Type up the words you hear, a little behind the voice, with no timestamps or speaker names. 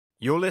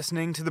You're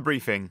listening to The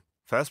Briefing,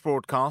 first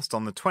broadcast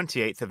on the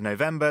 28th of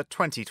November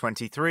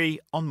 2023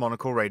 on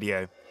Monocle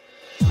Radio.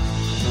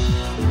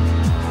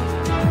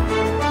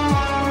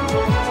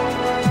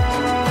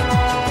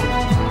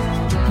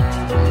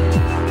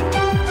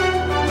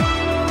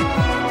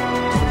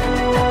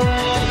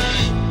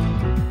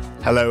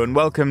 Hello and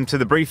welcome to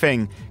The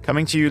Briefing.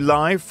 Coming to you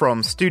live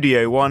from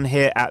Studio 1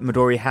 here at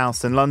Midori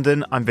House in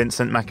London, I'm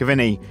Vincent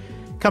McAviney.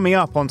 Coming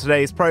up on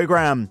today's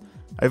programme,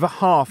 over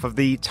half of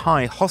the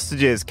Thai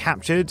hostages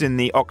captured in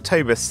the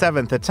October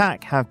 7th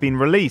attack have been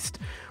released.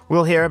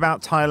 We'll hear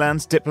about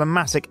Thailand's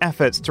diplomatic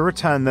efforts to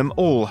return them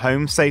all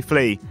home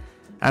safely.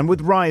 And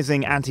with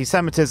rising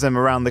anti-Semitism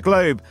around the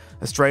globe,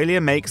 Australia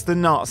makes the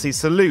Nazi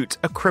salute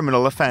a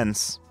criminal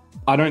offence.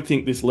 I don't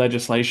think this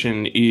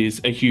legislation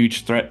is a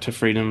huge threat to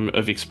freedom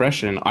of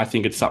expression. I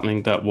think it's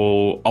something that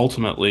will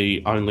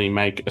ultimately only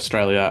make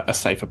Australia a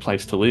safer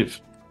place to live.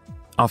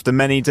 After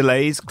many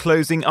delays,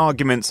 closing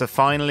arguments are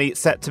finally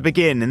set to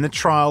begin in the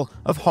trial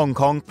of Hong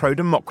Kong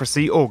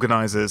pro-democracy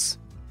organisers.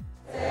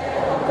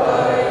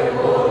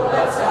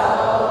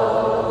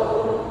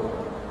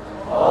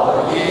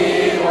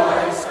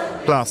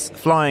 Plus,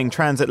 flying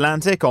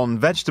transatlantic on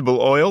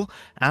vegetable oil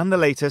and the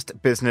latest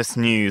business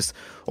news.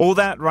 All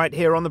that right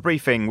here on The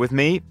Briefing with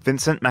me,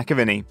 Vincent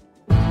McAviney.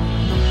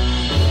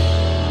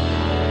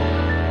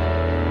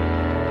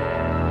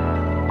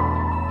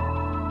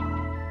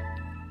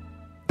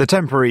 The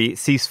temporary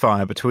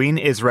ceasefire between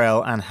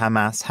Israel and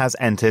Hamas has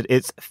entered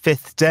its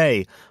fifth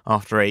day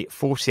after a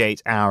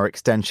 48-hour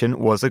extension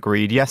was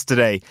agreed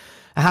yesterday.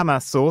 A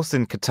Hamas source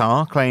in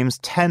Qatar claims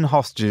 10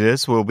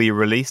 hostages will be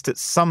released at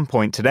some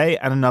point today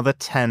and another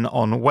 10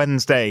 on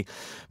Wednesday.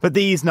 But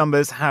these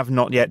numbers have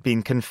not yet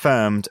been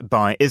confirmed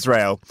by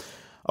Israel.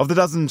 Of the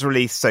dozens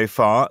released so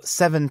far,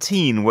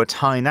 17 were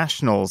Thai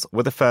nationals,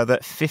 with a further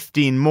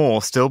 15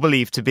 more still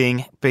believed to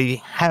be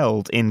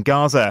held in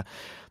Gaza.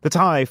 The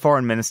Thai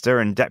Foreign Minister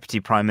and Deputy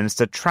Prime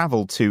Minister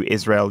travelled to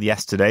Israel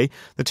yesterday.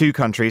 The two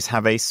countries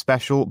have a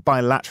special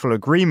bilateral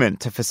agreement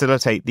to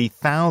facilitate the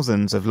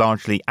thousands of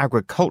largely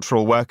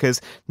agricultural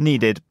workers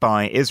needed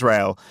by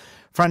Israel.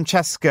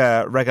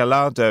 Francesca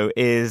Regalado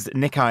is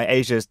Nikkei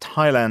Asia's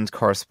Thailand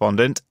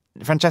correspondent.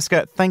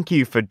 Francesca, thank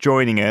you for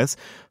joining us.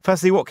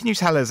 Firstly, what can you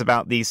tell us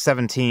about these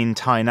 17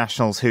 Thai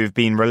nationals who've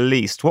been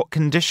released? What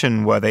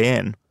condition were they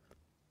in?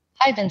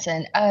 Hi,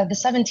 Vincent. The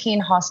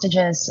 17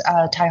 hostages,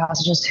 Thai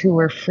hostages who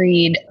were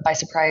freed by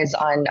surprise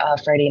on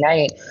Friday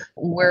night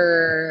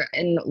were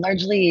in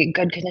largely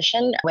good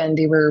condition when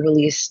they were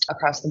released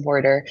across the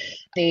border.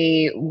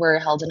 They were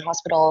held in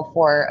hospital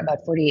for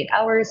about 48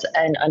 hours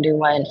and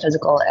underwent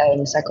physical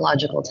and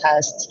psychological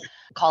tests.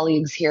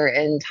 Colleagues here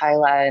in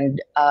Thailand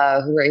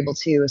who were able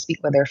to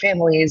speak with their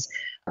families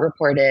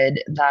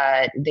reported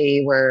that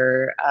they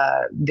were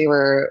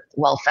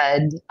well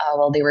fed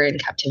while they were in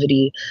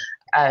captivity,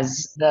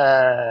 as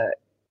their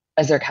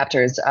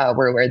captors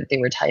were aware that they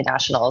were Thai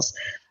nationals.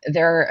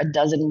 There are a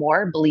dozen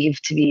more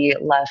believed to be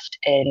left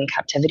in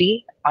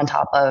captivity, on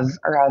top of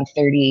around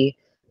 30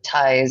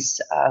 Thais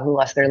who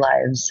lost their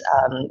lives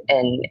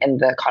in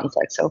the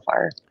conflict so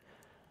far.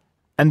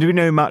 And do we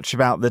know much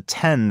about the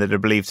 10 that are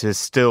believed to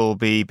still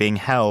be being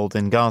held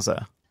in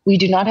Gaza? We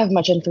do not have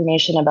much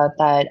information about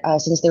that.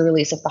 Since the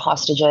release of the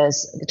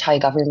hostages, the Thai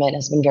government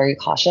has been very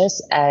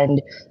cautious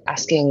and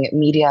asking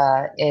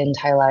media in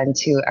Thailand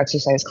to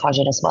exercise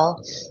caution as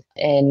well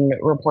in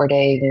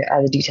reporting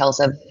the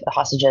details of the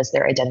hostages,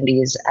 their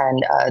identities,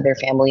 and their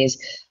families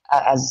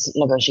as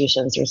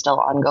negotiations are still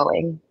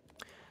ongoing.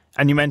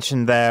 And you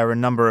mentioned there a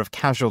number of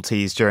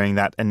casualties during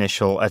that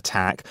initial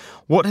attack.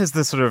 What has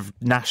the sort of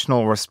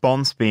national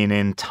response been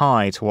in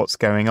Thai to what's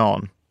going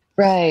on?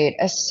 Right.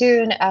 As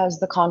soon as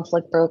the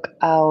conflict broke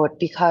out,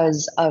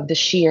 because of the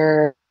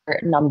sheer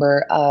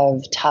number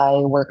of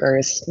Thai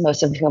workers,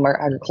 most of whom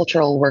are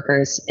agricultural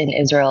workers in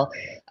Israel,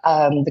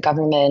 the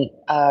government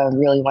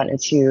really went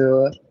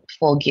into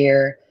full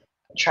gear,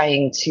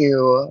 trying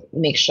to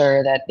make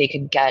sure that they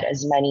could get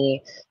as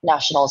many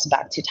nationals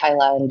back to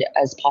Thailand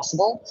as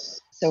possible.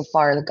 So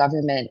far, the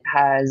government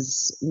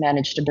has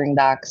managed to bring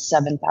back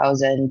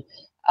 7,000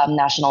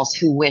 nationals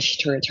who wish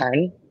to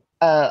return.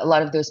 A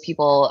lot of those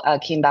people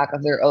came back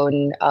of their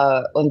own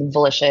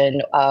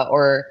volition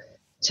or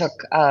took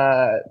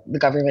the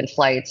government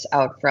flights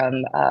out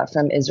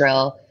from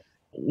Israel.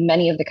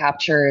 Many of the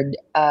captured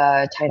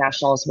Thai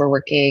nationals were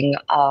working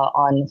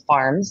on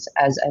farms,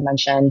 as I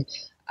mentioned,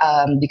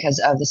 because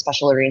of the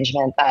special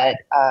arrangement that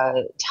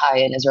Thai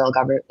and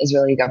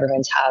Israeli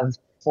governments have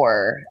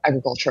for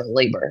agricultural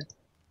labor.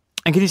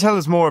 And can you tell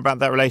us more about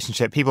that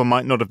relationship? People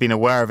might not have been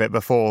aware of it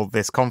before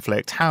this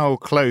conflict. How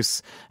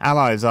close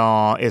allies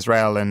are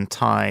Israel and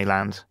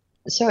Thailand?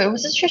 So it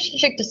was a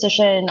strategic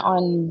decision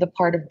on the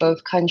part of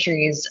both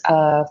countries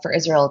for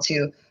Israel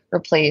to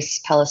replace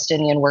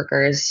Palestinian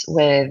workers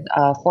with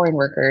foreign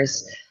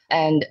workers.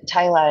 And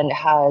Thailand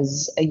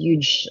has a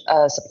huge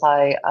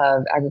supply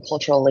of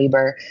agricultural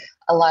labor.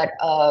 A lot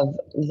of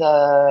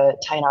the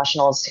Thai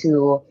nationals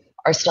who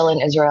are still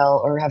in Israel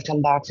or have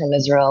come back from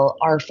Israel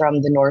are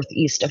from the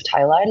northeast of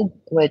Thailand,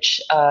 which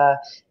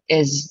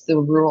is the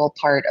rural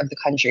part of the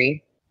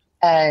country,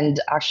 and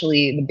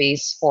actually the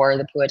base for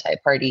the Puatai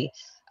Party,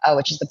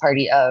 which is the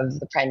party of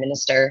the prime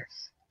minister.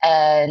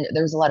 And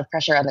there was a lot of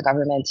pressure on the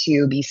government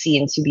to be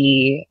seen to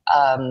be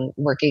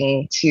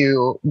working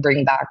to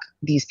bring back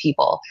these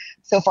people.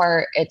 So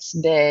far, it's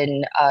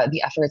been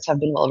the efforts have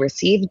been well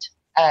received,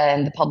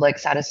 and the public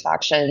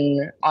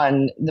satisfaction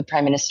on the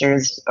prime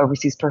minister's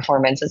overseas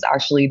performance has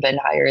actually been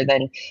higher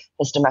than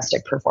his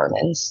domestic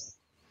performance.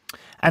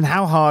 And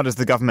how hard has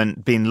the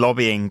government been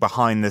lobbying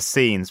behind the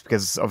scenes?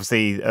 Because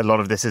obviously a lot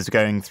of this is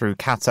going through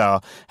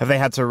Qatar. Have they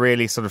had to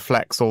really sort of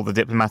flex all the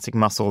diplomatic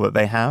muscle that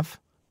they have?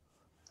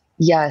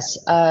 Yes,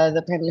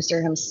 the prime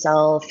minister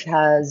himself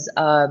has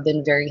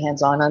been very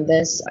hands-on on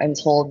this. I'm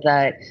told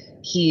that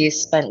he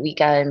spent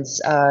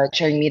weekends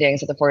chairing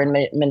meetings at the foreign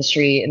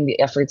ministry in the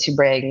effort to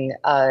bring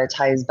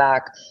ties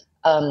back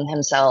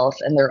himself.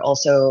 And there are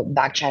also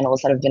back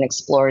channels that have been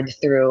explored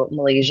through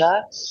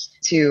Malaysia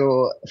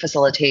to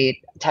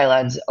facilitate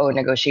Thailand's own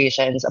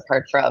negotiations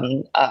apart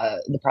from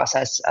the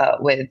process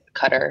with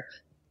Qatar.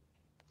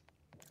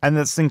 And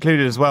that's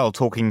included as well,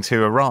 talking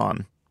to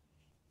Iran.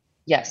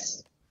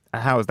 Yes.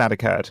 How has that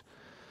occurred?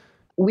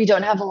 We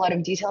don't have a lot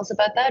of details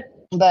about that,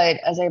 but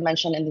as I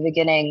mentioned in the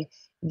beginning,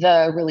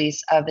 the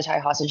release of the Thai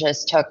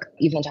hostages took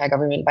even the Thai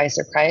government by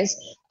surprise.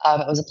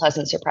 It was a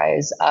pleasant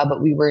surprise,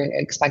 but we weren't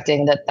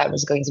expecting that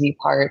was going to be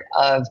part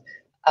of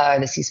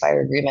the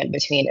ceasefire agreement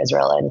between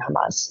Israel and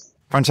Hamas.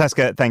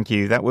 Francesca, thank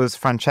you. That was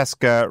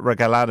Francesca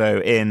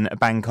Regalado in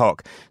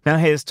Bangkok. Now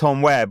here's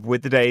Tom Webb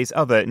with the day's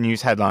other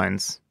news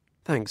headlines.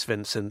 Thanks,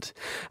 Vincent.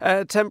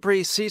 A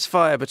temporary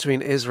ceasefire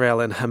between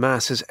Israel and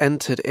Hamas has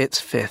entered its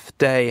fifth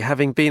day,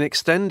 having been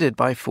extended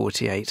by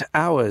 48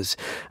 hours.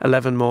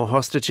 11 more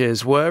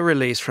hostages were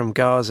released from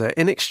Gaza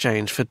in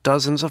exchange for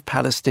dozens of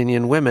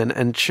Palestinian women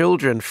and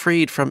children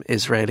freed from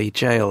Israeli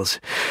jails.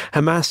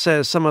 Hamas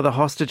says some of the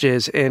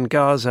hostages in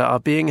Gaza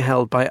are being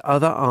held by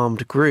other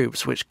armed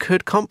groups, which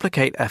could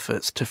complicate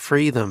efforts to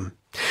free them.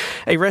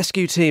 A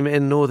rescue team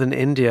in northern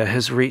India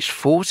has reached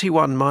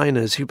 41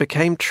 miners who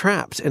became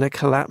trapped in a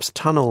collapsed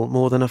tunnel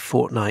more than a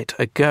fortnight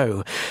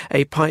ago.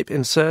 A pipe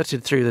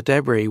inserted through the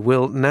debris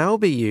will now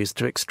be used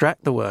to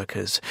extract the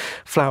workers.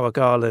 Flower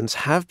garlands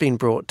have been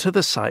brought to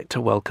the site to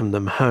welcome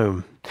them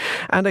home.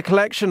 And a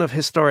collection of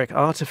historic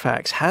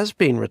artifacts has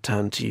been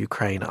returned to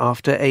Ukraine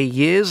after a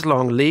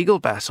years-long legal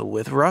battle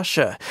with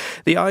Russia.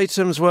 The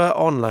items were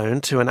on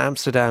loan to an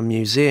Amsterdam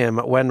museum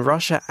when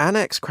Russia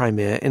annexed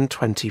Crimea in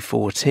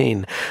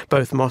 2014.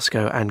 Both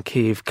Moscow and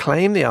Kyiv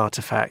claim the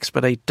artifacts,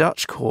 but a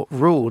Dutch court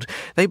ruled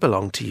they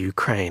belong to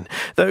Ukraine.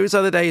 Those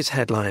are the day's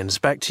headlines.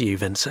 Back to you,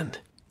 Vincent.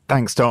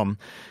 Thanks, Tom.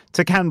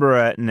 To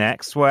Canberra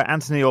next, where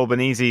Anthony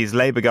Albanese's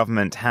Labour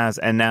government has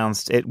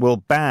announced it will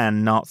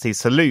ban Nazi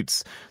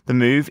salutes. The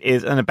move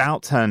is an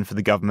about-turn for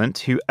the government,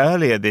 who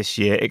earlier this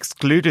year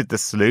excluded the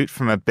salute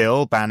from a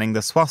bill banning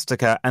the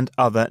swastika and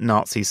other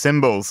Nazi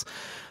symbols.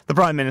 The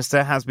Prime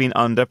Minister has been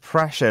under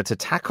pressure to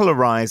tackle a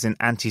rise in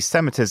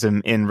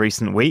anti-Semitism in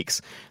recent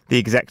weeks. The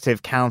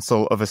Executive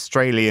Council of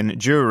Australian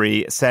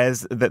Jewry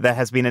says that there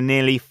has been a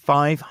nearly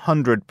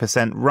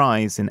 500%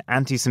 rise in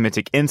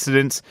anti-Semitic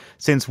incidents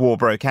since war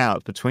broke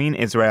out between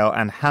Israel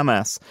and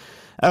Hamas.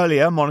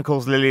 Earlier,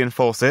 Monocle's Lillian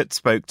Fawcett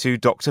spoke to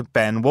Dr.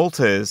 Ben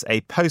Walters,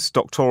 a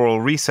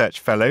postdoctoral research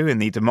fellow in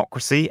the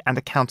Democracy and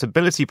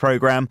Accountability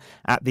Programme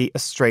at the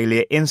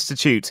Australia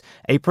Institute,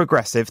 a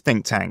progressive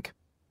think tank.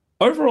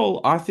 Overall,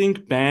 I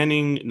think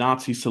banning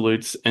Nazi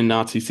salutes and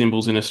Nazi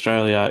symbols in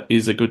Australia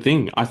is a good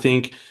thing. I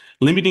think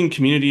limiting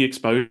community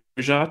exposure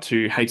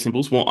to hate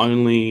symbols will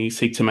only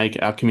seek to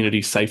make our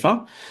communities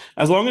safer.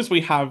 As long as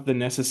we have the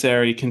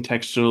necessary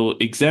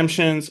contextual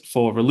exemptions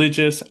for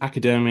religious,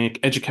 academic,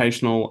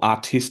 educational,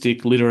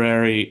 artistic,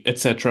 literary,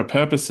 etc.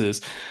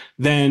 purposes,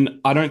 then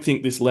I don't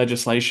think this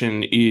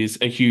legislation is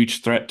a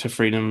huge threat to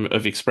freedom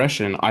of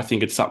expression. I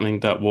think it's something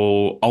that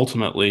will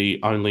ultimately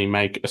only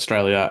make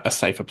Australia a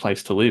safer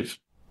place to live.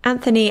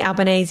 Anthony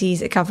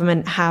Albanese's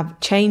government have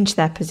changed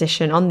their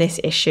position on this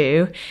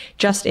issue.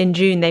 Just in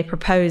June, they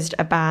proposed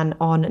a ban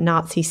on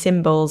Nazi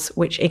symbols,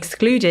 which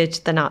excluded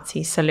the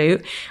Nazi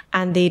salute,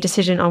 and the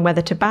decision on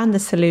whether to ban the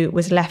salute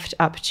was left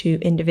up to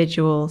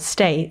individual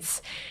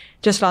states.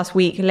 Just last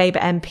week, Labour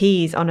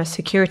MPs on a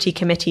security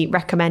committee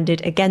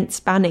recommended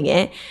against banning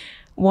it.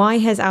 Why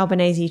has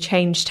Albanese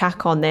changed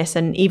tack on this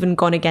and even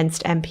gone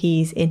against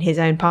MPs in his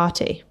own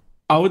party?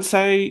 I would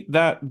say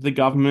that the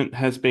government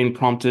has been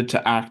prompted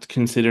to act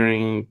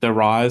considering the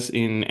rise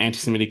in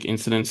anti-Semitic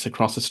incidents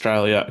across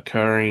Australia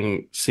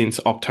occurring since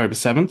October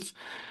 7th.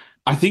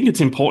 I think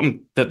it's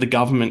important that the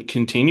government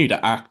continue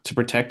to act to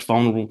protect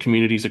vulnerable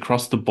communities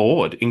across the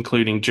board,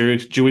 including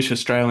Jewish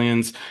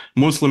Australians,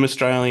 Muslim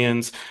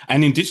Australians,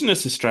 and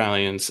Indigenous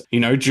Australians,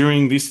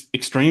 during this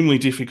extremely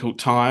difficult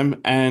time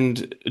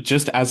and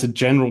just as a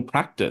general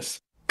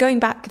practice. Going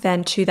back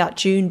then to that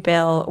June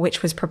bill,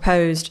 which was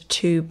proposed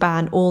to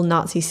ban all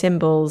Nazi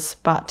symbols,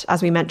 but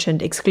as we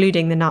mentioned,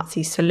 excluding the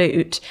Nazi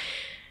salute,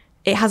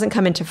 It hasn't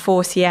come into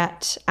force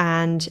yet,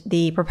 and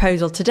the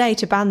proposal today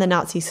to ban the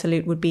Nazi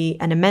salute would be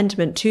an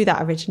amendment to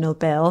that original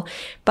bill.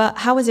 But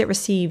how was it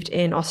received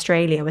in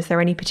Australia? Was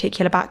there any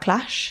particular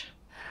backlash?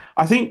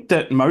 I think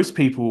that most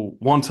people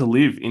want to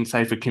live in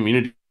safer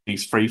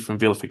communities free from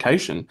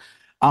vilification.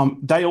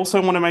 They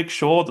also want to make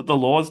sure that the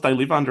laws they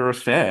live under are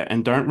fair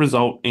and don't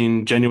result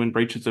in genuine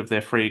breaches of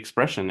their free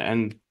expression.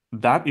 And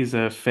that is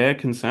a fair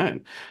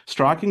concern.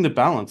 Striking the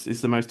balance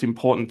is the most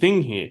important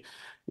thing here.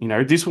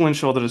 This will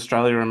ensure that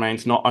Australia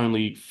remains not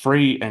only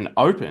free and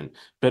open,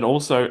 but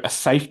also a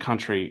safe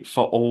country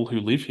for all who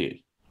live here.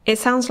 It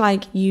sounds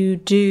like you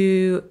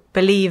do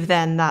believe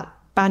then that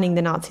banning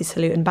the Nazi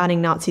salute and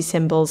banning Nazi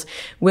symbols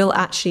will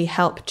actually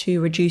help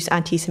to reduce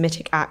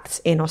anti-Semitic acts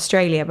in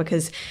Australia,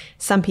 because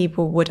some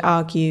people would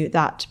argue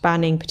that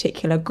banning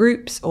particular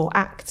groups or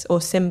acts or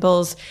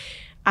symbols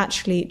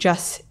actually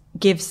just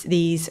gives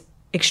these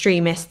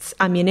extremists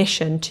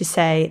ammunition to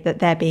say that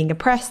they're being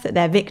oppressed, that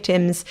they're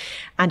victims,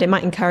 and it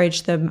might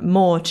encourage them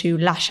more to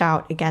lash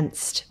out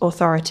against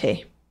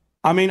authority.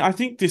 I mean, I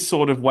think this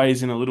sort of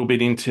weighs in a little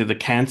bit into the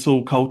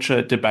cancel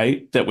culture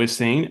debate that we've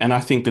seen, and I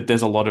think that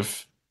there's a lot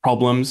of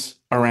problems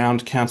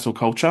around cancel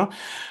culture.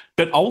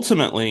 But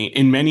ultimately,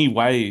 in many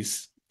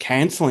ways,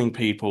 cancelling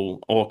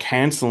people or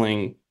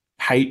cancelling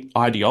hate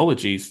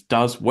ideologies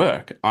does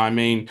work. I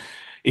mean,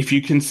 if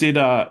you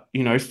consider,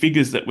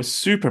 figures that were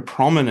super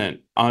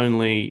prominent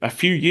only a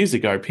few years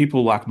ago,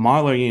 people like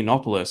Milo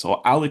Yiannopoulos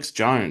or Alex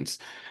Jones,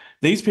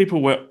 these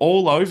people were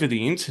all over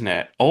the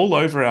internet, all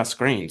over our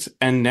screens,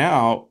 and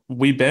now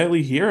we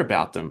barely hear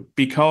about them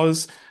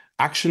because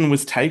action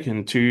was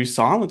taken to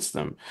silence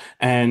them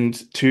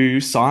and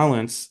to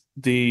silence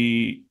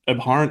the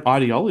abhorrent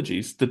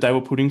ideologies that they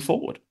were putting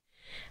forward.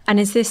 And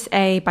is this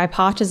a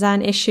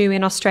bipartisan issue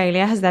in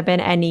Australia? Has there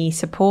been any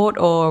support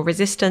or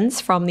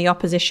resistance from the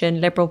opposition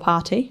Liberal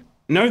Party?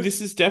 No,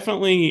 this is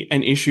definitely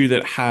an issue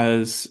that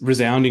has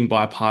resounding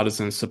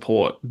bipartisan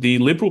support. The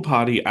Liberal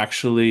Party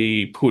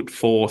actually put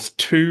forth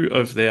 2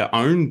 of their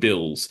own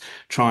bills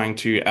trying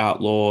to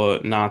outlaw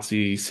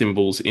Nazi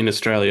symbols in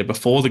Australia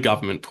before the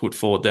government put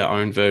forward their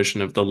own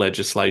version of the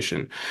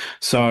legislation.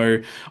 So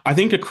I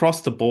think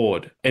across the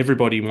board,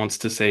 everybody wants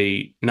to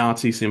see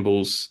Nazi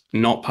symbols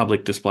not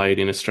public displayed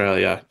in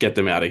Australia. Get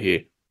them out of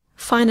here.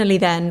 Finally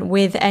then,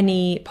 with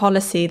any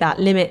policy that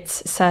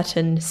limits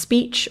certain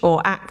speech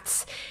or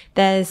acts,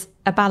 there's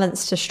a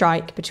balance to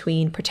strike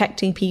between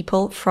protecting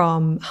people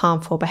from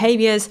harmful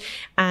behaviours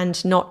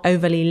and not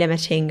overly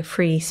limiting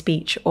free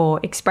speech or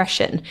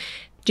expression.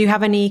 Do you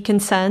have any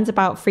concerns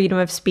about freedom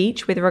of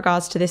speech with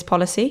regards to this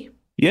policy?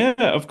 Yeah,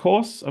 of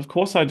course. Of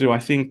course I do. I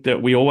think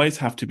that we always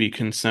have to be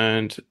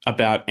concerned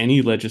about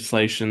any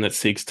legislation that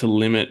seeks to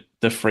limit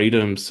the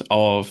freedoms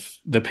of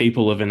the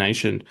people of a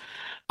nation.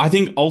 I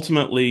think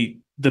ultimately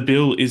the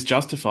bill is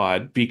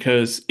justified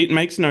because it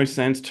makes no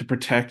sense to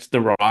protect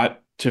the right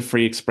to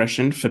free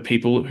expression for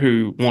people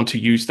who want to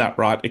use that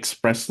right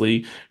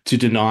expressly to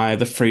deny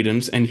the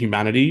freedoms and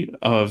humanity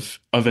of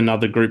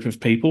another group of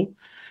people.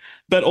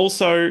 But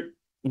also,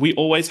 we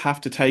always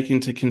have to take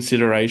into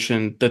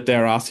consideration that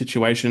there are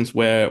situations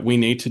where we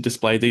need to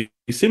display these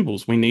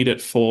symbols. We need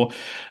it for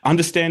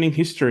understanding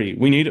history.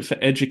 We need it for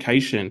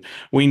education.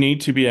 We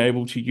need to be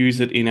able to use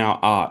it in our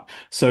art.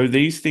 So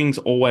these things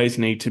always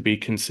need to be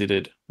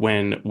considered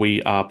when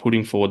we are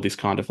putting forward this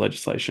kind of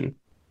legislation.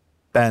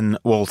 Ben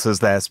Walters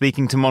there,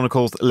 speaking to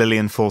Monocle's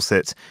Lillian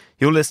Fawcett.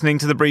 You're listening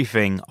to The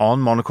Briefing on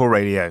Monocle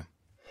Radio.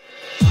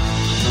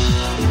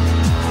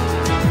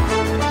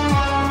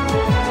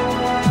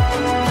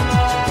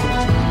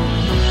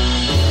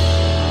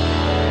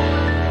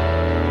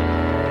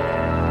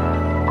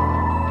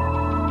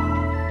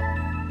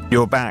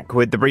 You're back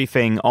with The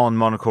Briefing on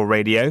Monocle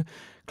Radio.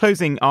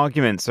 Closing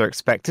arguments are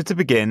expected to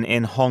begin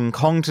in Hong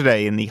Kong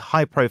today in the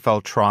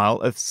high-profile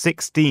trial of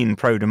 16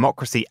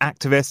 pro-democracy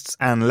activists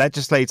and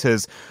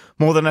legislators,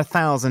 more than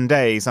 1,000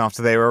 days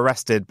after they were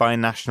arrested by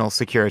National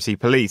Security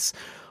Police.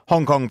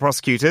 Hong Kong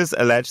prosecutors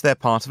allege they're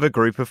part of a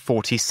group of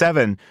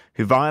 47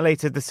 who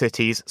violated the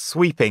city's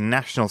sweeping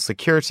national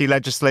security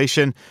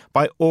legislation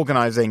by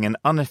organising an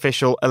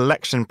unofficial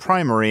election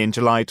primary in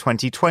July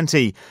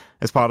 2020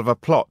 as part of a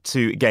plot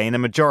to gain a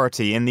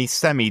majority in the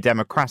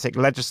semi-democratic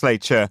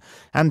legislature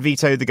and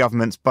veto the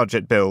government's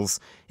budget bills.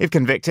 If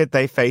convicted,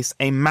 they face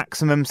a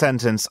maximum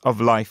sentence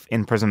of life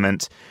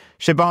imprisonment.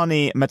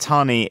 Shibani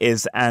Matani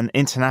is an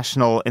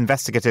international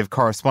investigative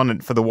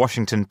correspondent for The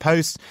Washington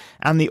Post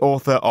and the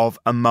author of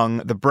Among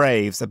the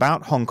Braves,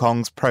 about Hong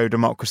Kong's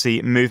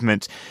pro-democracy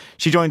movement.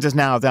 She joins us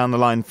now down the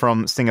line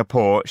from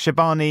Singapore.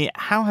 Shibani,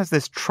 how has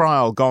this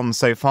trial gone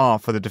so far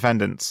for the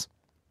defendants?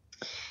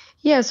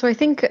 Yeah, so I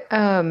think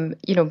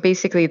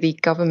Basically the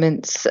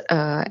government's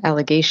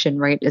allegation,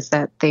 right, is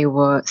that they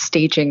were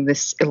staging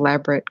this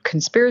elaborate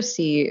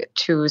conspiracy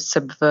to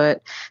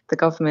subvert the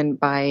government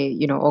by,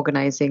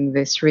 organizing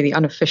this really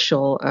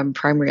unofficial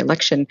primary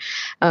election.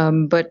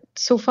 But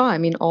so far, I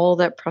mean, all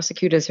that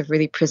prosecutors have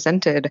really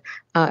presented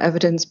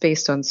evidence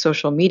based on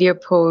social media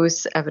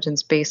posts,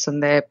 evidence based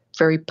on their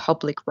very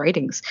public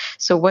writings.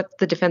 So what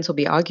the defense will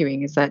be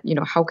arguing is that,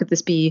 how could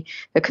this be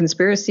a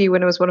conspiracy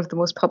when it was one of the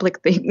most public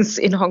things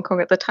in Hong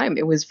Kong at the time?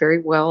 It was very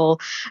well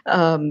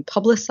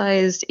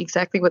publicized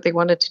exactly what they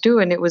wanted to do,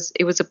 and it was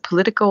a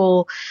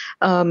political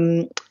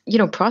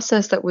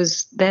process that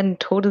was then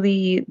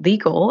totally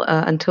legal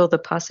until the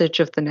passage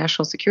of the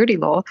national security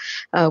law,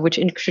 which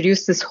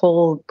introduced this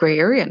whole gray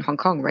area in Hong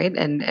Kong, right?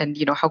 And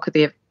how could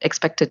they have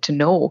expected to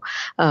know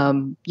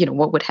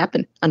what would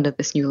happen under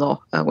this new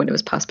law when it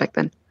was passed back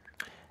then?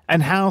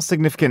 And how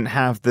significant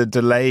have the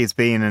delays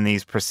been in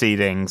these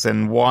proceedings,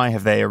 and why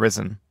have they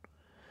arisen?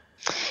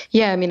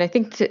 Yeah, I mean, I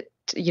think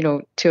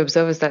to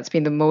observers, that's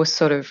been the most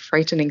sort of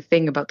frightening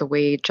thing about the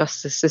way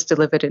justice is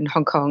delivered in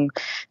Hong Kong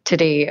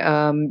today.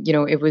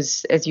 It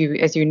was, as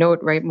you note,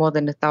 right, more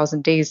than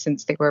 1,000 days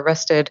since they were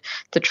arrested.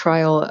 The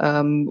trial,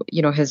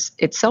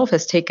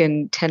 has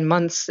taken 10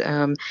 months.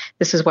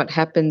 This is what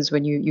happens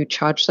when you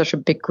charge such a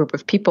big group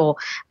of people.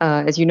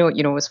 As you know,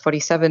 it was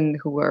 47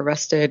 who were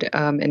arrested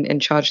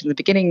and charged in the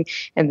beginning,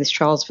 and this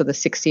trial's for the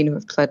 16 who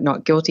have pled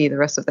not guilty. The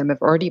rest of them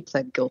have already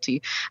pled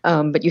guilty.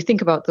 But you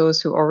think about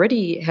those who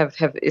already have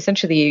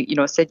essentially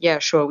said, yeah,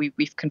 sure,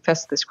 we've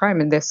confessed this crime,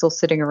 and they're still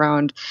sitting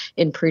around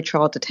in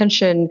pretrial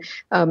detention,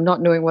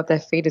 not knowing what their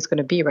fate is going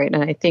to be, right?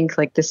 And I think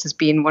this has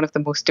been one of the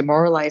most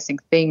demoralizing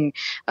thing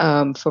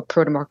for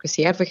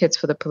pro-democracy advocates,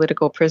 for the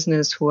political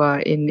prisoners who are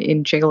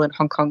in jail in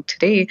Hong Kong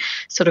today,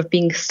 sort of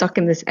being stuck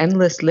in this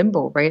endless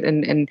limbo, right?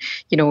 And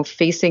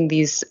facing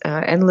these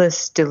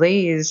endless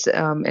delays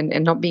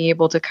and not being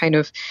able to kind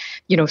of,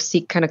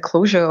 seek kind of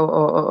closure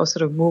or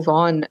sort of move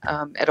on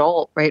at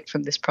all, right,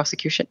 from this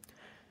prosecution.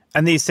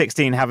 And these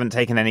 16 haven't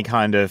taken any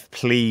kind of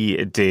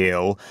plea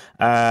deal.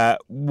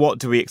 What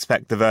do we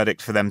expect the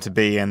verdict for them to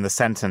be, and the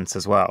sentence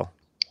as well?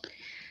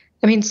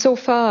 I mean, so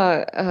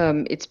far,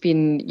 it's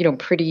been,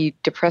 pretty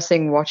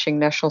depressing watching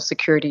national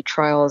security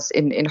trials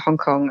in Hong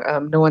Kong.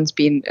 No one's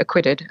been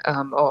acquitted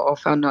or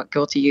found not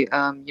guilty.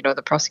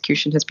 The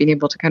prosecution has been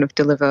able to kind of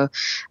deliver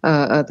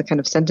the kind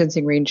of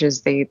sentencing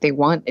ranges they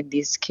want in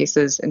these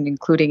cases, and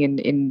including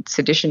in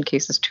sedition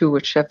cases too,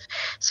 which have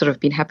sort of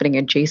been happening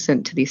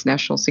adjacent to these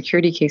national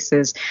security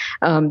cases.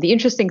 The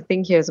interesting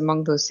thing here is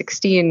among those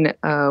 16,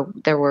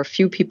 there were a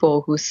few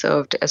people who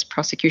served as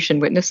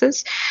prosecution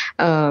witnesses.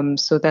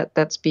 So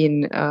that's been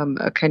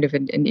a kind of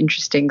an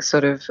interesting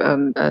sort of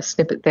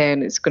snippet there,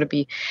 and it's going to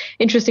be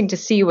interesting to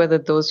see whether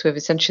those who have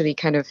essentially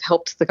kind of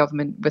helped the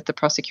government with the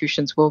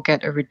prosecutions will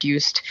get a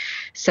reduced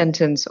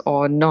sentence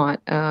or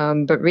not.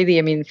 But really,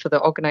 I mean, for the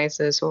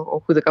organizers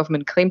or who the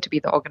government claimed to be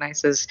the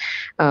organizers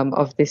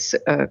of this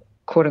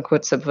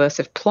quote-unquote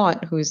subversive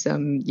plot, who's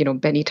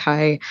Benny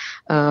Tai,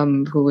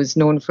 who was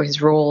known for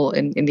his role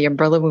in the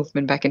umbrella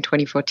movement back in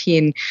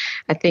 2014.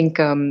 I think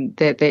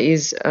that there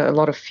is a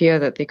lot of fear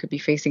that they could be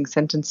facing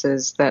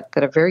sentences that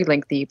are very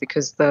lengthy,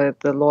 because the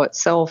law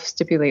itself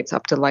stipulates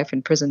up to life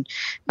in prison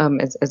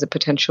as a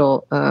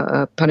potential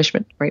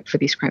punishment, right, for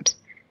these crimes.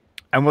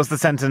 And was the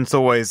sentence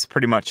always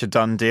pretty much a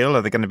done deal?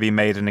 Are they going to be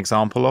made an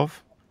example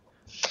of?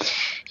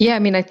 Yeah, I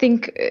mean, I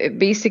think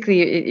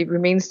basically it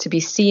remains to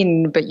be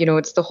seen, but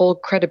it's the whole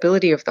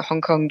credibility of the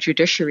Hong Kong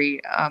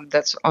judiciary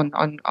that's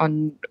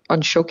on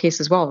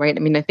showcase as well, right? I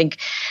mean, I think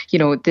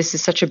this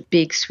is such a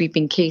big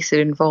sweeping case. It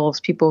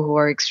involves people who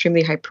are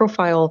extremely high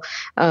profile,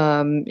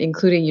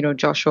 including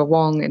Joshua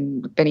Wong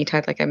and Benny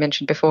Tai, like I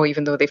mentioned before,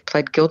 even though they've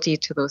pled guilty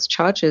to those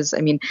charges.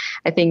 I mean,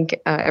 I think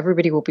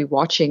everybody will be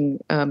watching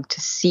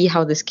to see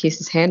how this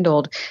case is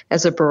handled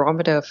as a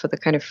barometer for the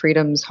kind of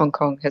freedoms Hong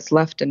Kong has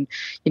left, and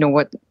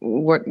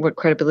what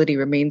credibility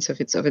remains of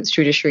its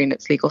judiciary and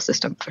its legal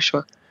system, for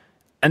sure.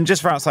 And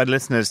just for outside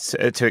listeners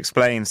to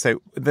explain,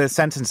 so the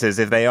sentences,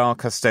 if they are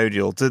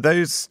custodial, do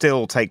those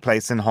still take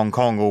place in Hong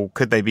Kong, or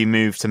could they be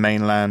moved to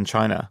mainland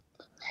China?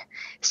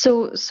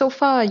 So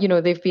far,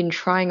 they've been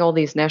trying all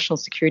these national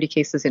security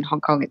cases in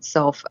Hong Kong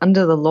itself.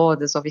 Under the law,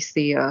 there's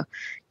obviously, there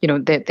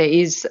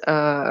is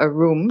a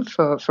room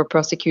for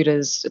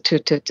prosecutors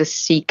to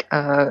seek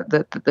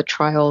the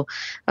trial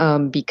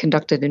be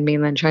conducted in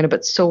mainland China.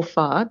 But so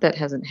far, that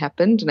hasn't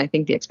happened. And I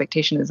think the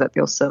expectation is that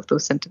they'll serve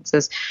those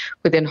sentences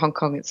within Hong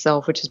Kong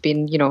itself, which has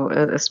been,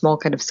 a small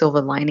kind of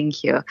silver lining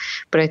here.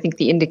 But I think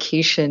the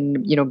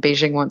indication,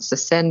 Beijing wants to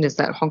send is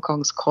that Hong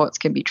Kong's courts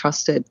can be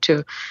trusted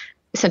to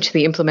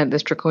essentially implement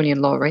this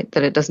draconian law, right?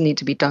 That it doesn't need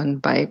to be done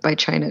by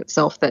China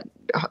itself, that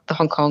the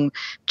Hong Kong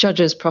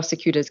judges,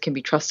 prosecutors can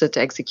be trusted to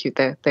execute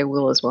their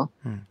will as well.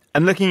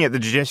 And looking at the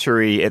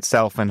judiciary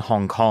itself in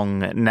Hong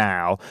Kong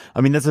now,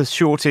 I mean, there's a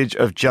shortage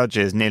of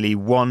judges. Nearly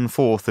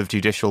 1/4 of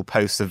judicial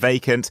posts are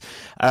vacant.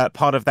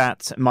 Part of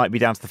that might be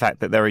down to the fact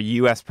that there are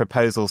US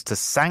proposals to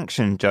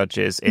sanction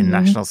judges in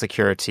national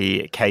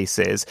security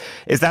cases.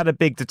 Is that a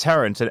big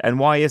deterrent? And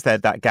why is there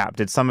that gap?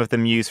 Did some of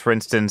them use, for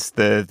instance,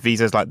 the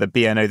visas like the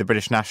BNO, the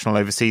British National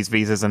Overseas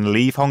Visas, and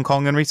leave Hong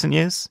Kong in recent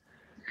years?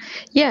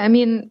 Yeah, I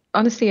mean,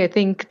 honestly, I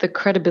think the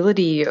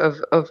credibility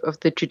of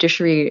the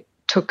judiciary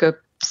took a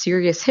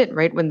serious hit,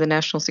 right, when the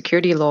national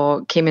security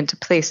law came into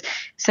place.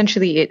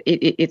 Essentially,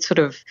 it sort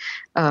of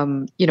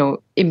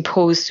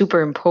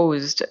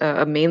superimposed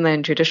a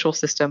mainland judicial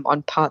system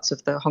on parts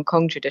of the Hong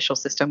Kong judicial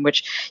system,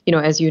 which,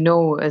 as you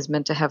know, is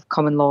meant to have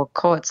common law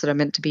courts that are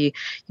meant to be,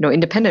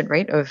 independent,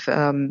 right, of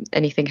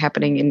anything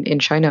happening in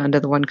China under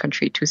the one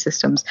country, two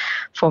systems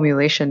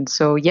formulation.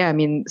 So, yeah, I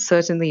mean,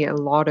 certainly a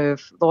lot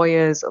of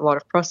lawyers, a lot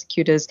of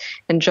prosecutors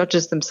and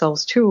judges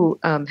themselves too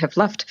have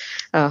left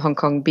Hong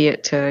Kong, be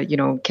it to,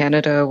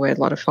 Canada, where a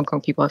lot of Hong Kong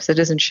people have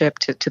citizenship,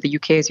 to the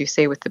UK, as you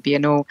say, with the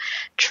BNO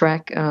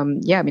track. I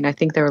mean, I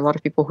think there are a lot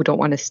of people who don't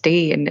want to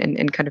stay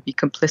and kind of be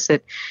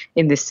complicit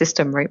in this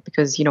system, right?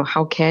 Because,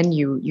 how can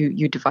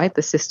you divide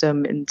the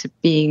system into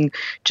being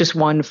just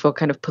one for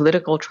kind of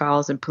political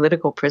trials and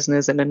political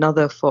prisoners and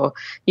another for,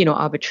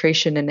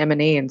 arbitration and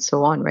M&A and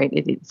so on, right?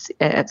 It's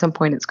at some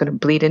point it's going to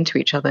bleed into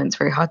each other, and it's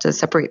very hard to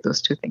separate those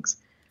two things.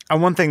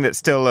 And one thing that's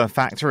still a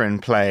factor in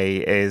play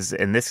is,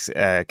 in this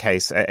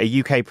case, a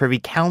UK Privy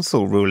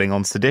Council ruling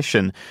on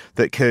sedition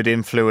that could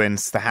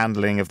influence the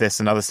handling of this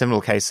and other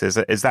similar cases.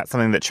 Is that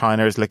something that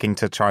China is looking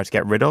to try to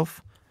get rid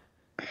of?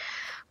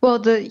 Well,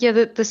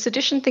 the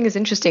sedition thing is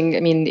interesting. I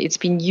mean, it's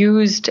been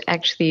used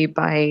actually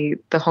by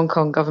the Hong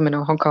Kong government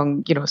or Hong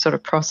Kong, sort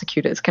of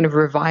prosecutors, kind of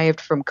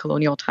revived from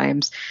colonial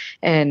times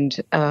and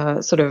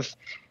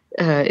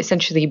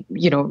essentially,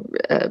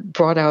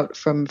 brought out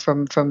from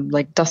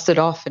like dusted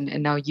off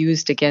and now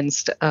used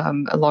against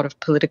a lot of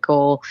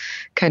political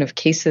kind of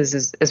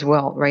cases as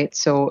well, right?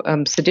 So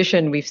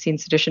sedition, we've seen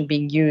sedition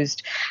being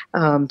used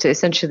to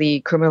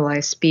essentially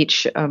criminalize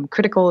speech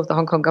critical of the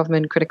Hong Kong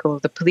government, critical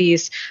of the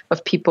police,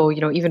 of people,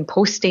 even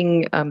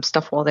posting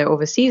stuff while they're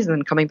overseas and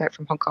then coming back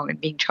from Hong Kong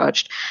and being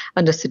charged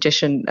under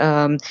sedition.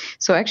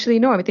 So actually,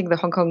 no, I think the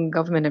Hong Kong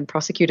government and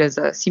prosecutors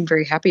seem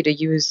very happy to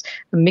use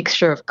a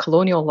mixture of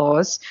colonial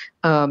laws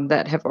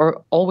that have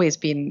always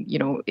been,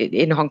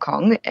 in Hong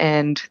Kong,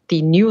 and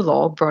the new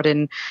law brought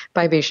in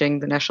by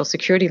Beijing, the national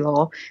security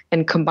law,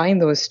 and combine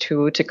those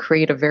two to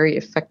create a very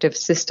effective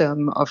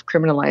system of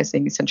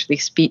criminalizing essentially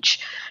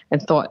speech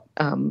and thought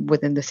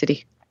within the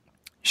city.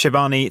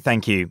 Shivani,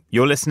 thank you.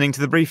 You're listening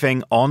to The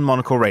Briefing on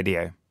Monocle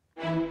Radio.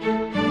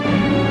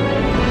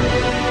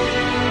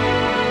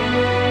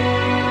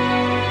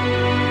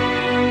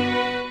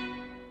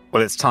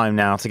 Well, it's time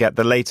now to get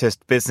the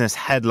latest business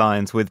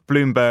headlines with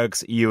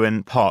Bloomberg's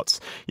Ewan Potts.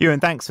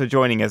 Ewan, thanks for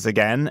joining us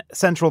again.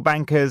 Central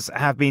bankers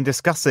have been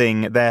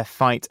discussing their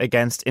fight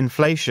against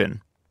inflation.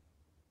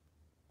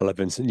 Hello,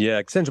 Vincent.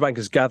 Yeah, central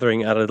bankers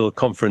gathering at a little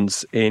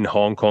conference in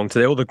Hong Kong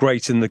today. All the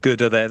great and the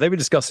good are there. They were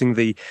discussing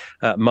the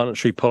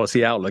monetary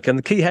policy outlook. And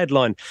the key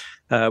headline,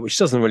 which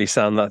doesn't really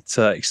sound that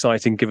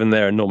exciting given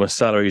their enormous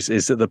salaries,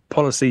 is that the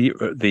policy,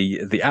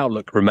 the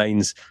outlook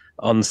remains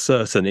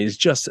uncertain. It's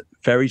just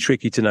very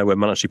tricky to know where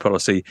monetary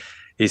policy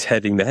is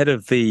heading. The head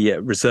of the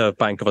Reserve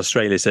Bank of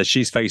Australia says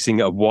she's facing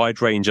a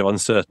wide range of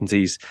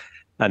uncertainties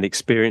and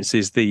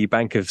experiences. The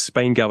Bank of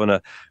Spain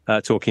governor,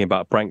 talking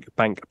about bank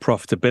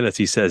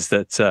profitability, says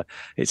that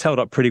it's held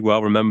up pretty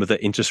well. Remember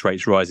that interest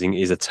rates rising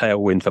is a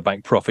tailwind for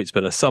bank profits,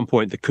 but at some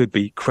point there could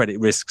be credit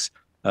risks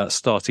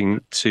starting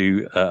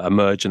to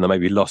emerge, and there may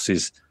be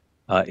losses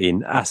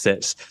in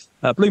assets.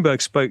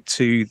 Bloomberg spoke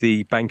to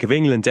the Bank of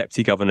England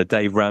Deputy Governor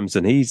Dave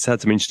Ramsden. He's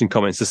had some interesting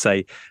comments to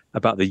say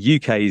about the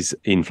UK's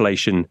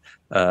inflation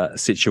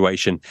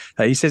situation.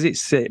 He says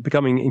it's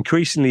becoming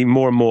increasingly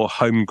more and more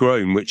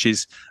homegrown, which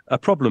is a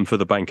problem for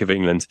the Bank of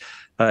England.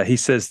 He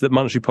says that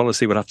monetary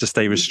policy will have to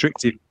stay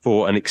restricted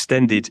for an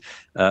extended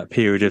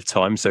period of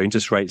time, so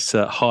interest rates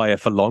higher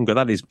for longer.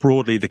 That is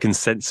broadly the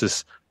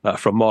consensus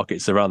from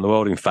markets around the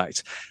world, in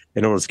fact,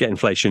 in order to get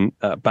inflation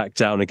back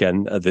down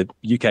again. The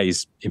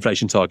UK's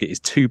inflation target is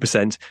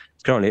 2%.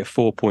 It's currently at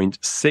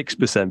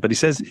 4.6%. But he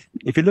says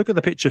if you look at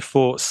the picture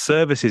for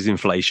services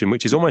inflation,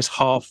 which is almost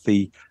half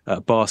the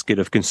basket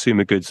of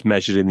consumer goods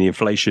measured in the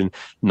inflation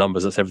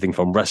numbers, that's everything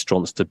from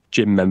restaurants to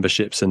gym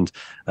memberships and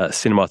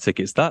cinema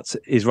tickets, that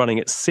is running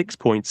at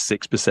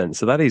 6.6%.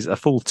 So that is a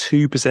full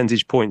 2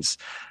 percentage points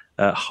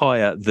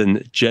higher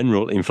than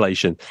general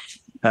inflation.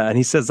 And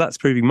he says that's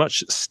proving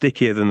much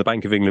stickier than the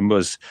Bank of England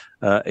was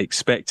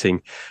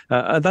expecting.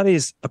 And that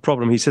is a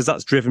problem. He says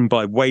that's driven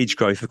by wage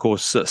growth. Of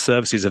course,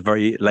 services are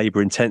very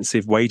labour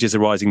intensive. Wages are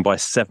rising by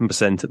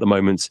 7% at the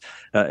moment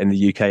in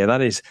the UK. And that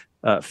is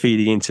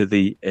feeding into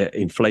the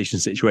inflation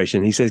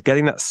situation. He says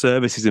getting that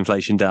services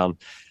inflation down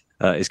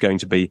is going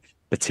to be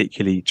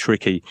particularly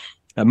tricky.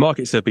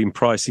 Markets have been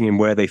pricing in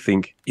where they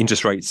think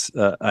interest rates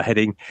are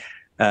heading.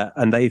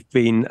 And they've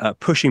been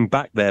pushing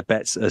back their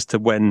bets as to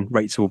when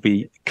rates will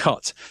be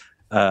cut.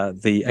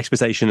 The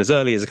expectation as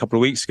early as a couple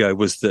of weeks ago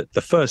was that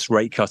the first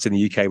rate cut in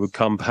the UK would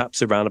come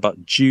perhaps around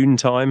about June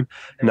time.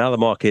 Now the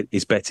market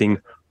is betting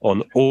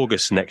on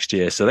August next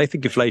year. So they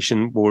think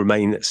inflation will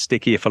remain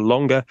stickier for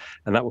longer,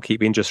 and that will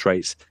keep interest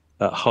rates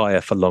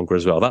higher for longer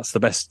as well. That's the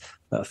best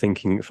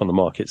thinking from the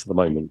markets at the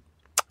moment.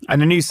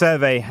 And a new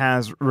survey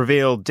has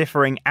revealed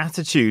differing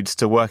attitudes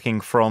to working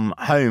from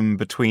home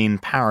between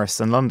Paris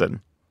and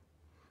London.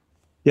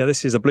 Yeah,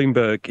 this is a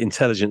Bloomberg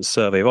intelligence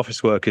survey of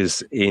office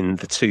workers in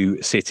the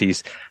two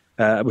cities.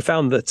 We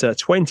found that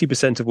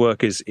 20% of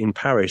workers in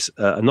Paris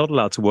are not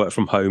allowed to work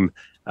from home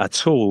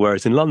at all,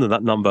 whereas in London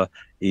that number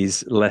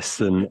is less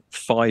than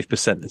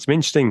 5%. It's some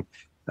interesting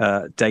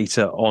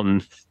data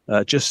on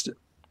just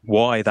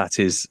why that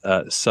is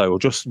so, or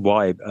just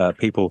why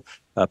people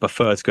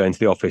prefer to go into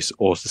the office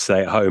or to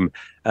stay at home.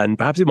 And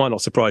perhaps it might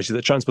not surprise you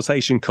that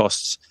transportation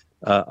costs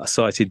are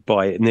cited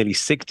by nearly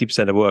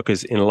 60% of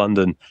workers in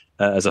London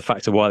as a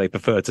factor why they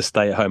prefer to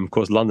stay at home. Of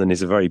course, London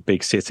is a very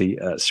big city,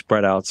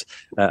 spread out,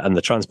 and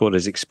the transport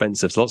is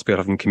expensive. So lots of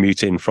people often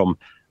commute in from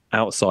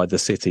outside the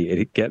city.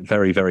 It get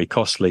very, very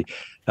costly.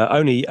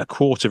 Only a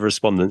quarter of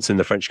respondents in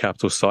the French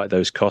capital cite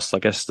those costs. I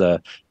guess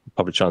the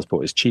public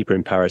transport is cheaper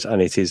in Paris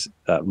and it is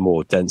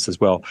more dense as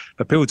well.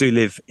 But people do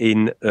live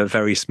in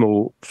very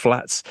small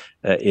flats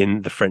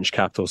in the French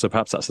capital. So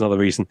perhaps that's another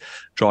reason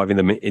driving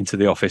them into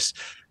the office.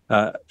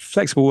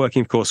 Flexible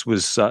working, of course,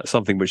 was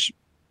something which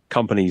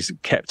companies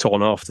kept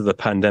on after the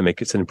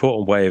pandemic. It's an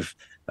important way of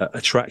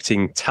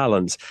attracting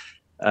talent.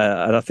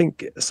 And I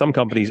think some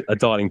companies are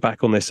dialing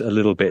back on this a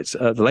little bit.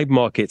 The labour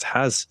market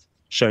has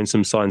shown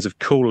some signs of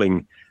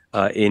cooling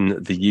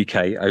in the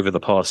UK over the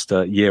past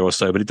year or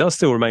so, but it does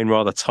still remain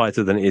rather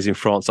tighter than it is in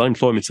France.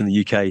 Unemployment in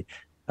the UK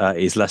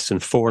is less than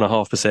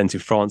 4.5%. In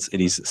France,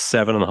 it is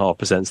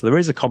 7.5%. So there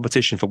is a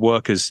competition for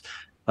workers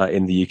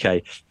in the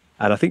UK.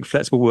 And I think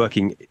flexible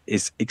working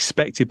is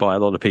expected by a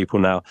lot of people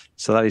now.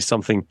 So that is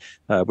something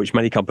which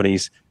many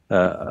companies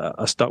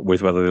are stuck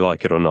with, whether they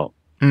like it or not.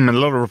 A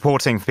lot of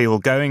reporting for people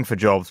going for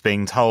jobs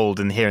being told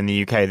here in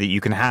the UK that you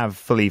can have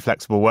fully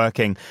flexible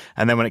working.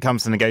 And then when it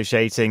comes to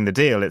negotiating the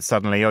deal, it's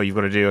suddenly, you've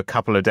got to do a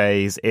couple of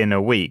days in a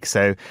week.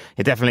 So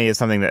it definitely is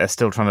something that they're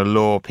still trying to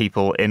lure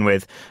people in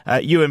with.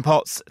 Ewan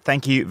Potts,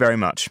 thank you very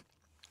much.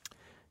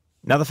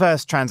 Now, the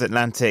first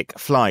transatlantic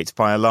flight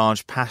by a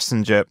large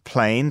passenger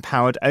plane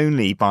powered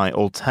only by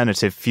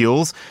alternative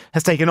fuels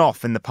has taken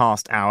off in the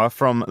past hour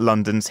from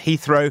London's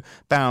Heathrow,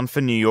 bound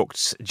for New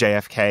York's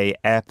JFK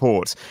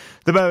Airport.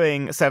 The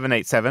Boeing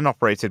 787,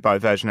 operated by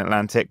Virgin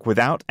Atlantic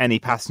without any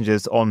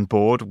passengers on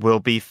board,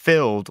 will be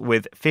filled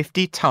with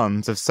 50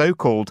 tons of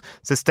so-called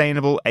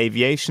sustainable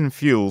aviation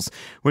fuels,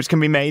 which can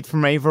be made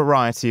from a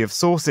variety of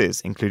sources,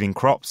 including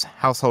crops,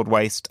 household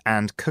waste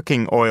and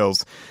cooking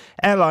oils.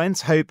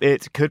 Airlines hope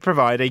it could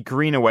provide a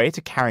greener way to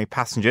carry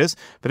passengers,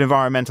 but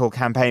environmental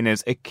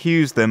campaigners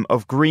accuse them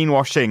of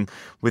greenwashing,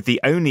 with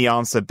the only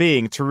answer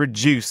being to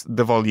reduce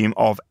the volume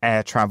of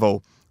air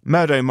travel.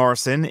 Murdo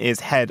Morrison is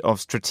head of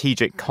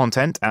strategic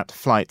content at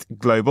Flight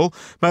Global.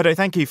 Murdo,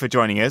 thank you for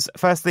joining us.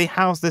 Firstly,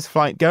 how's this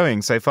flight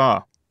going so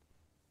far?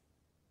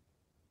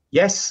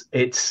 Yes,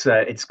 it's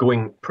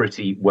going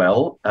pretty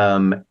well.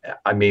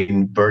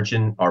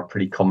 Virgin are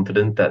pretty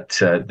confident that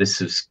this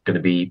is going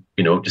to be,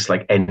 just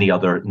like any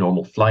other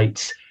normal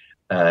flight.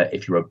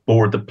 If you're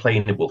aboard the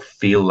plane, it will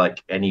feel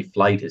like any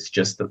flight. It's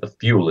just that the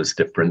fuel is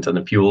different, and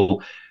the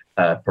fuel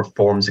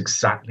performs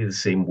exactly the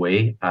same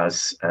way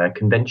as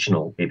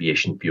conventional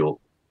aviation fuel.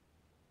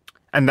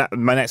 And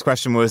my next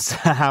question was,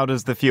 how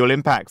does the fuel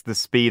impact the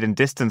speed and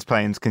distance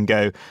planes can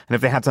go, and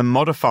if they had to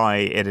modify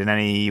it in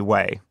any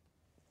way?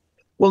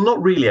 Well,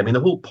 not really. The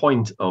whole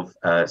point of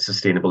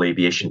sustainable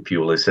aviation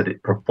fuel is that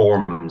it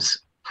performs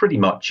pretty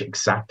much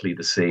exactly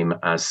the same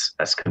as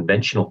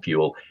conventional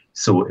fuel.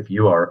 So if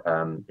you're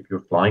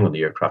flying on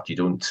the aircraft, you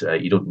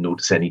don't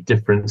notice any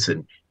difference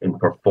in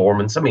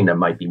performance. There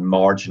might be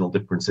marginal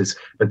differences,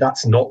 but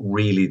that's not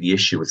really the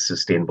issue with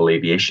sustainable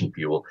aviation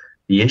fuel.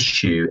 The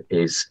issue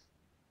is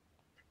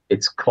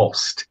its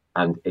cost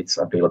and its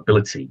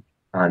availability.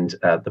 And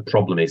the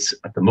problem is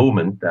at the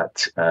moment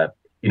that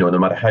no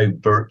matter how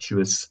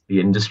virtuous the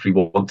industry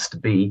wants to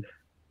be,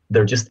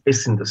 there just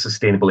isn't a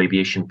sustainable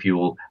aviation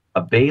fuel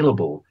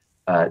available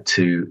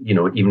to,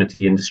 even if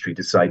the industry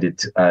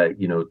decided,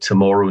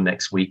 tomorrow,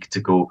 next week to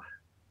go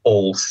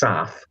all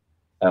SAF.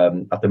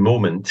 At the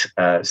moment,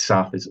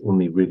 SAF is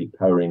only really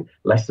powering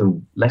less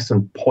than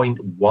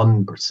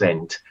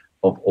 0.1%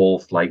 of all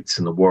flights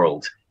in the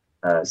world.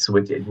 So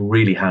it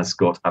really has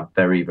got a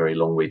very, very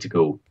long way to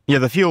go. Yeah,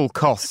 the fuel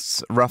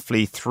costs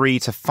roughly 3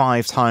 to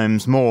 5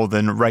 times more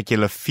than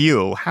regular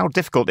fuel. How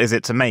difficult is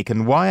it to make,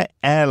 and why are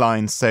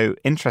airlines so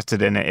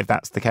interested in it if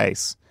that's the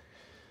case?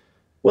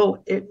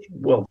 Well,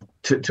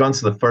 to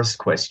answer the first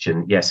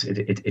question, yes,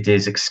 it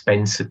is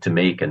expensive to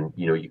make, and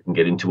you can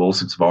get into all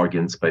sorts of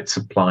arguments about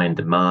supply and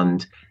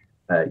demand.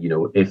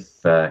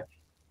 If the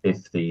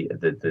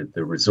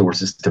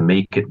resources to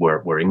make it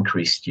were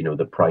increased,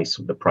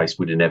 the price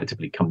would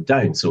inevitably come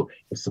down. So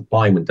if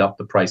supply went up,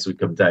 the price would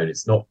come down.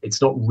 It's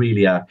not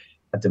really a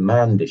a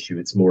demand issue.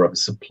 It's more of a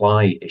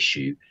supply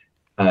issue.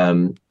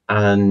 And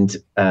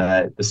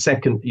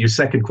your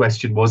second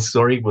question was,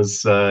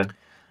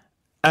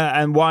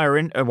 and why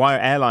are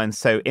airlines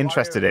so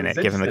interested in it,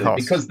 given the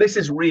cost? Because this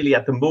is really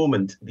at the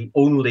moment the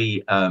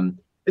only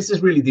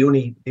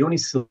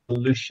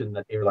solution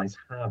that airlines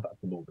have at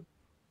the moment,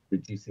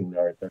 reducing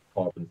their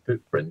carbon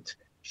footprint,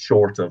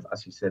 short of,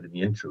 as you said in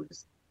the intro,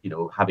 is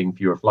having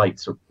fewer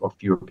flights or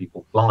fewer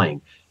people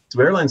flying.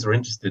 So airlines are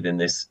interested in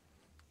this,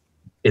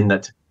 in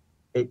that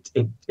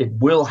it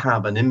will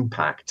have an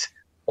impact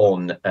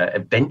on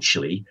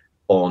eventually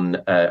on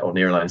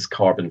airlines'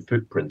 carbon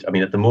footprint. I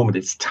mean, at the moment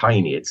it's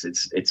tiny;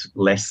 it's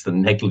less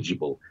than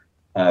negligible.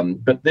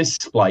 But this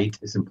flight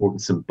is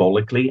important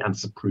symbolically, and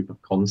it's a proof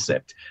of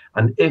concept.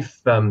 And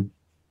if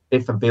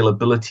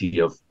availability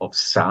of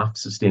SAF,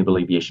 sustainable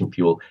aviation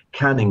fuel,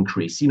 can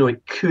increase,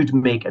 it could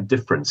make a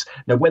difference.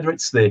 Now, whether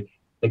it's the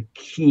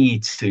key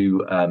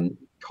to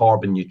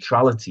carbon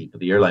neutrality for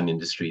the airline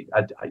industry,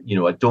 I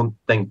don't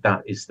think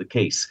that is the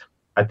case.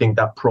 I think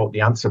that the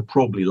answer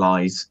probably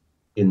lies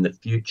in the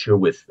future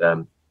with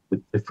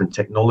different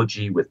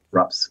technology, with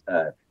perhaps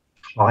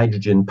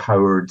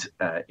hydrogen-powered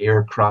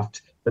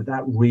aircraft. But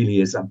that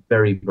really is a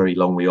very, very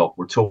long way off.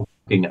 We're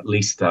talking at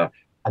least a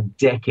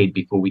decade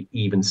before we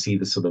even see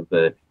the sort of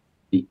the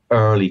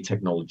early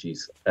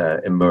technologies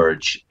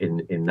emerge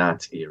in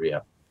that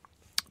area.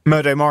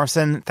 Murdo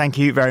Morrison, thank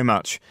you very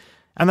much.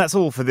 And that's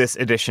all for this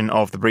edition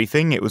of The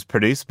Briefing. It was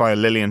produced by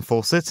Lillian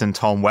Fawcett and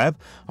Tom Webb.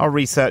 Our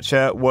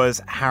researcher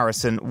was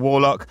Harrison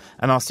Warlock,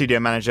 and our studio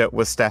manager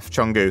was Steph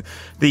Chongu.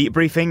 The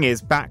Briefing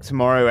is back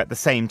tomorrow at the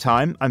same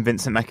time. I'm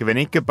Vincent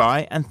McAviney.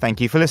 Goodbye, and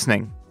thank you for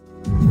listening.